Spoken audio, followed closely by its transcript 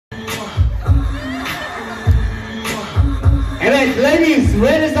Evet, ladies,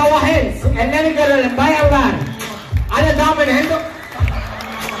 where is our hands? Elleri görelim bayanlar. Alle Damen, Hände.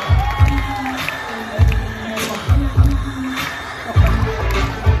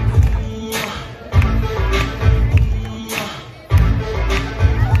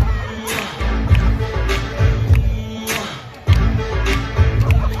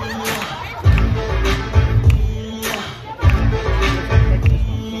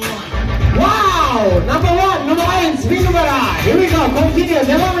 Here we go, continue,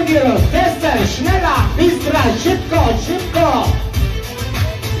 devam ediyoruz. Tester, schneller, bistrer, şıpko, şıpko.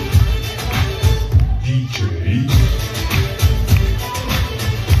 DJ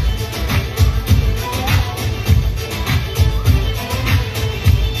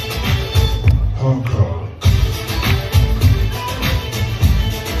Haka.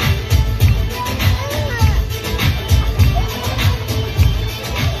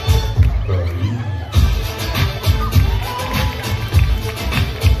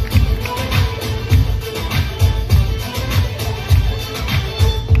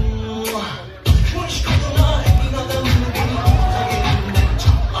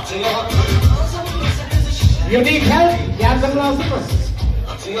 You need help? Yardım lazım mı?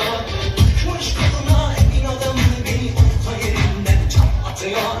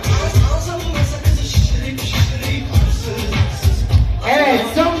 Evet,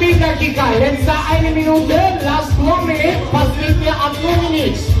 son bir dakika. Letzte eine Minute. Last 1 minute. Passiert mir ab 2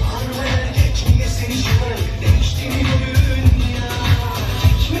 minutes.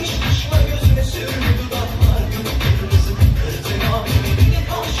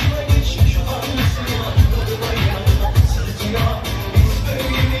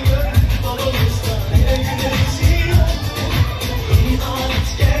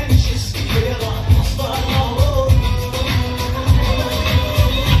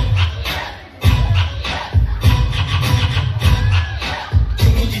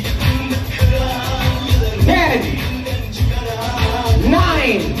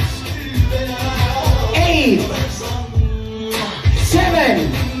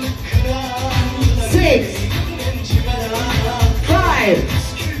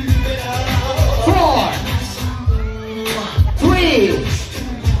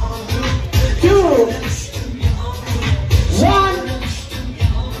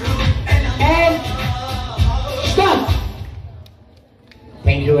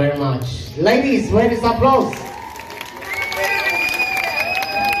 Thank you very much. Ladies, where is applause?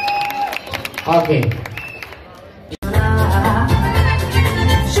 Okay.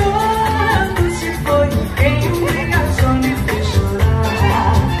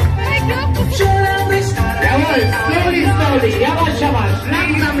 Slowly, yavaş yavaş,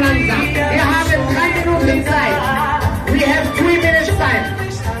 langsam langsam. Wir haben 3 Minuten Zeit. We have 3 minutes time.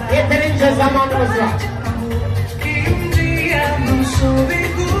 Yeterince zamanımız var.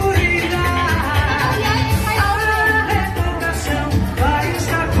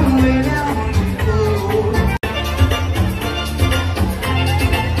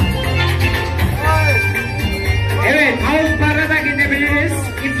 Evet, Havuzlara da gidebiliriz.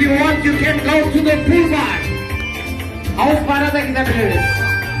 If you want, you can go to the pool bar. Havuzlara da gidebiliriz.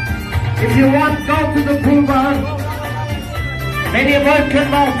 If you want, go to the pool bar. Many of us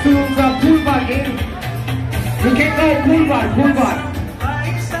can go to the pool bar game. You can go pool bar, pool bar.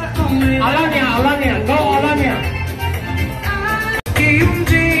 Alanya, Alanya, go Alanya. Que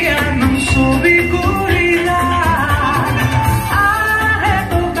dia não soube cuidar, a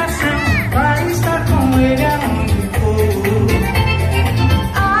reputação vai estar com ele aonde for.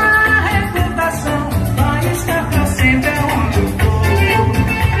 A reputação vai estar pra sempre aonde eu for.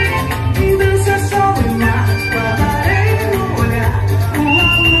 Dança só olhar, guardarei no olhar, o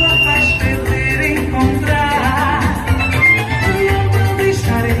amor faz perder encontrar. E eu quando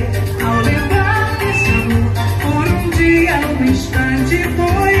estarei ao lembrar desse amor.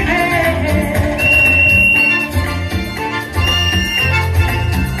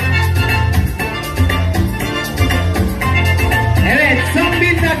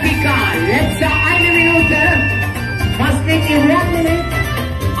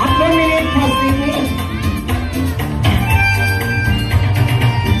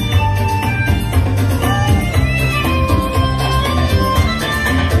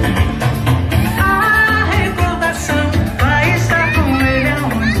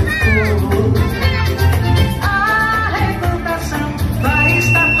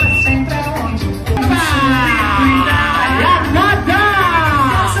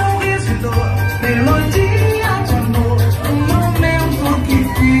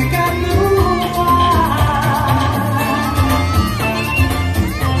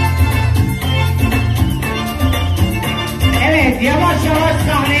 Evet, yavaş yavaş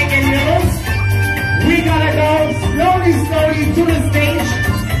sahneye geliyoruz. We gotta go slowly to the stage.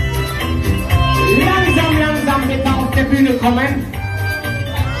 Langsam bitte auf der Bühne kommen.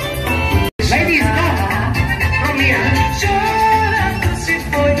 Ladies, come from here.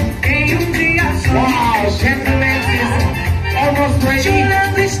 Wow, gentlemen is almost ready.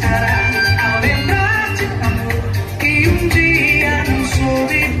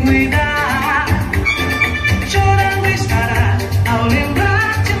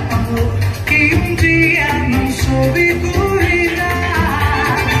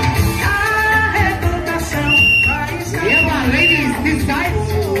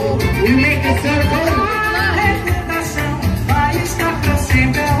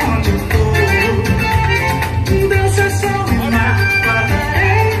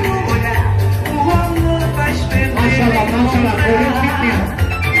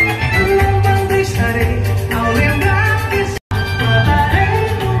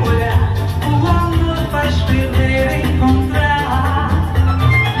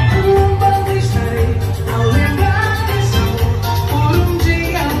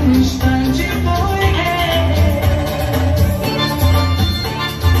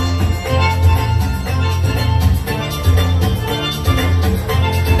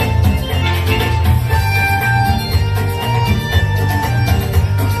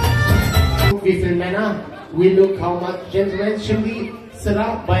 We look how much gentlemen. Şimdi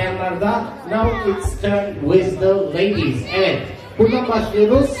sıra bayanlarda. Now it's turn with the ladies. Evet. Buradan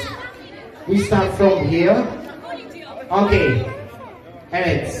başlıyoruz. We start from here. Okay.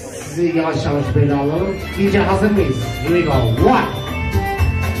 Evet. Sizi yavaş yavaş böyle alalım. İyice hazır mıyız? Here we go.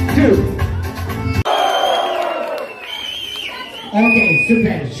 1, 2. Okay,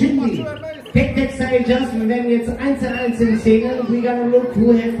 süper. Şimdi tek tek sayacağız. Wir werden jetzt einzeln zählen. We're gonna look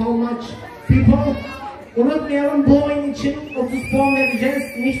who have how much people. Unutmayalım, bu oyun için 30 puan vereceğiz.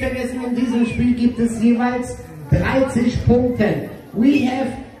 Nicht vergessen, in diesem Spiel gibt es jeweils 30 Punkte. We have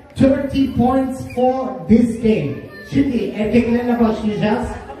 30 points for this game. Şimdi erkeklerle başlayacağız.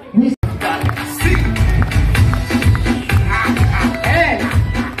 Evet.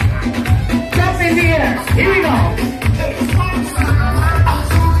 Jump in the air. Here we go.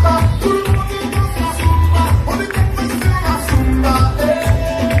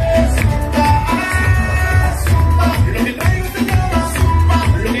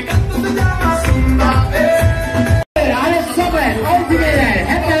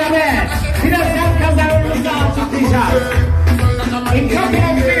 In couple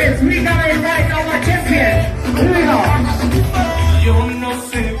of minutes, we gotta invite our champion. Here we go.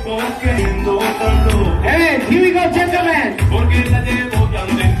 And here we go, gentlemen.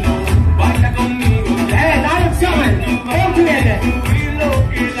 And Alex coming. All together.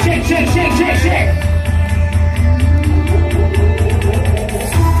 Shake, shake, shake, shake, shake.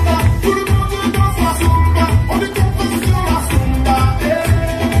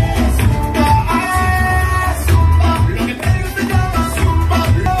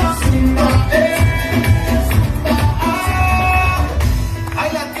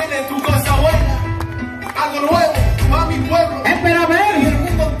 Nuevo.